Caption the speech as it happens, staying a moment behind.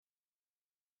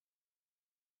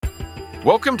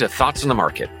Welcome to Thoughts on the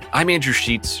Market. I'm Andrew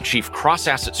Sheets, Chief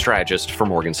Cross-Asset Strategist for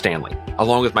Morgan Stanley.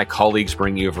 Along with my colleagues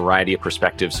bringing you a variety of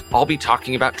perspectives, I'll be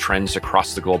talking about trends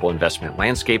across the global investment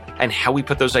landscape and how we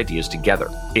put those ideas together.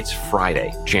 It's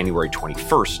Friday, January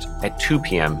 21st at 2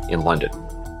 p.m. in London.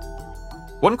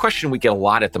 One question we get a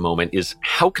lot at the moment is,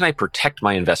 how can I protect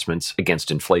my investments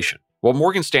against inflation? While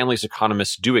Morgan Stanley's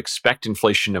economists do expect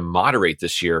inflation to moderate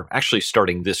this year, actually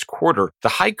starting this quarter, the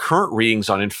high current readings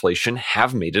on inflation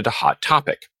have made it a hot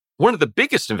topic. One of the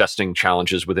biggest investing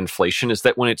challenges with inflation is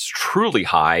that when it's truly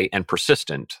high and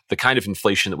persistent, the kind of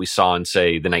inflation that we saw in,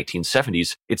 say, the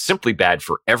 1970s, it's simply bad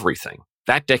for everything.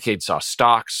 That decade saw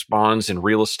stocks, bonds, and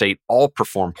real estate all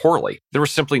perform poorly. There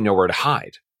was simply nowhere to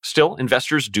hide. Still,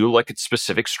 investors do look at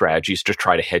specific strategies to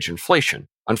try to hedge inflation.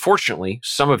 Unfortunately,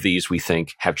 some of these, we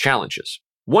think, have challenges.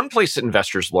 One place that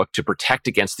investors look to protect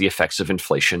against the effects of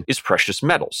inflation is precious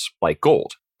metals, like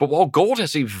gold. But while gold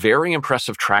has a very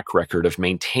impressive track record of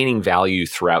maintaining value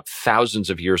throughout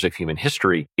thousands of years of human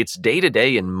history, its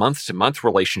day-to-day and month-to-month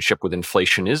relationship with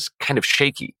inflation is kind of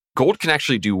shaky. Gold can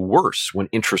actually do worse when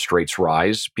interest rates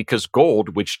rise because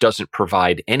gold, which doesn't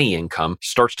provide any income,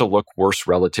 starts to look worse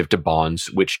relative to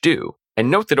bonds, which do. And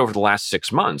note that over the last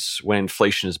 6 months, when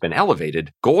inflation has been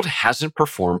elevated, gold hasn't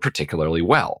performed particularly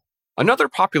well. Another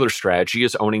popular strategy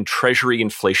is owning Treasury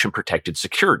inflation-protected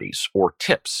securities, or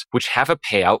TIPS, which have a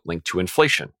payout linked to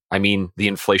inflation. I mean, the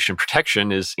inflation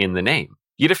protection is in the name.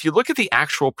 Yet if you look at the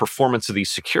actual performance of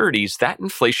these securities, that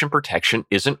inflation protection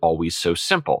isn't always so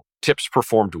simple. TIPS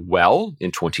performed well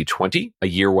in 2020, a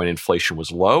year when inflation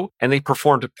was low, and they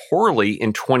performed poorly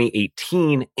in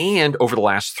 2018 and over the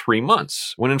last 3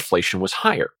 months when inflation was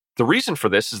higher. The reason for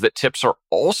this is that TIPS are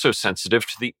also sensitive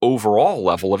to the overall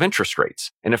level of interest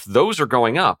rates, and if those are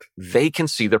going up, they can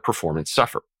see their performance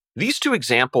suffer. These two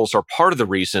examples are part of the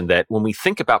reason that when we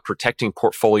think about protecting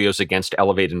portfolios against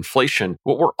elevated inflation,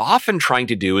 what we're often trying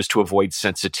to do is to avoid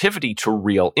sensitivity to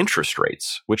real interest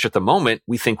rates, which at the moment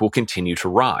we think will continue to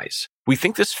rise. We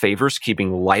think this favors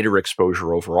keeping lighter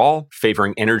exposure overall,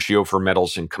 favoring energy over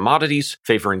metals and commodities,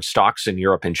 favoring stocks in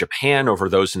Europe and Japan over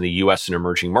those in the US and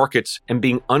emerging markets, and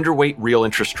being underweight real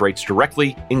interest rates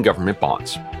directly in government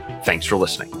bonds. Thanks for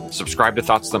listening. Subscribe to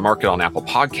Thoughts on the Market on Apple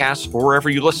Podcasts or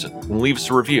wherever you listen, and leave us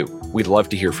a review. We'd love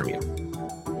to hear from you.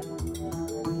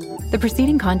 The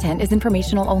preceding content is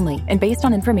informational only and based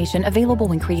on information available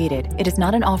when created. It is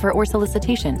not an offer or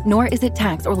solicitation, nor is it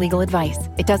tax or legal advice.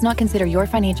 It does not consider your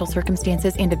financial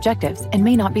circumstances and objectives and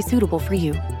may not be suitable for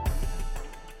you.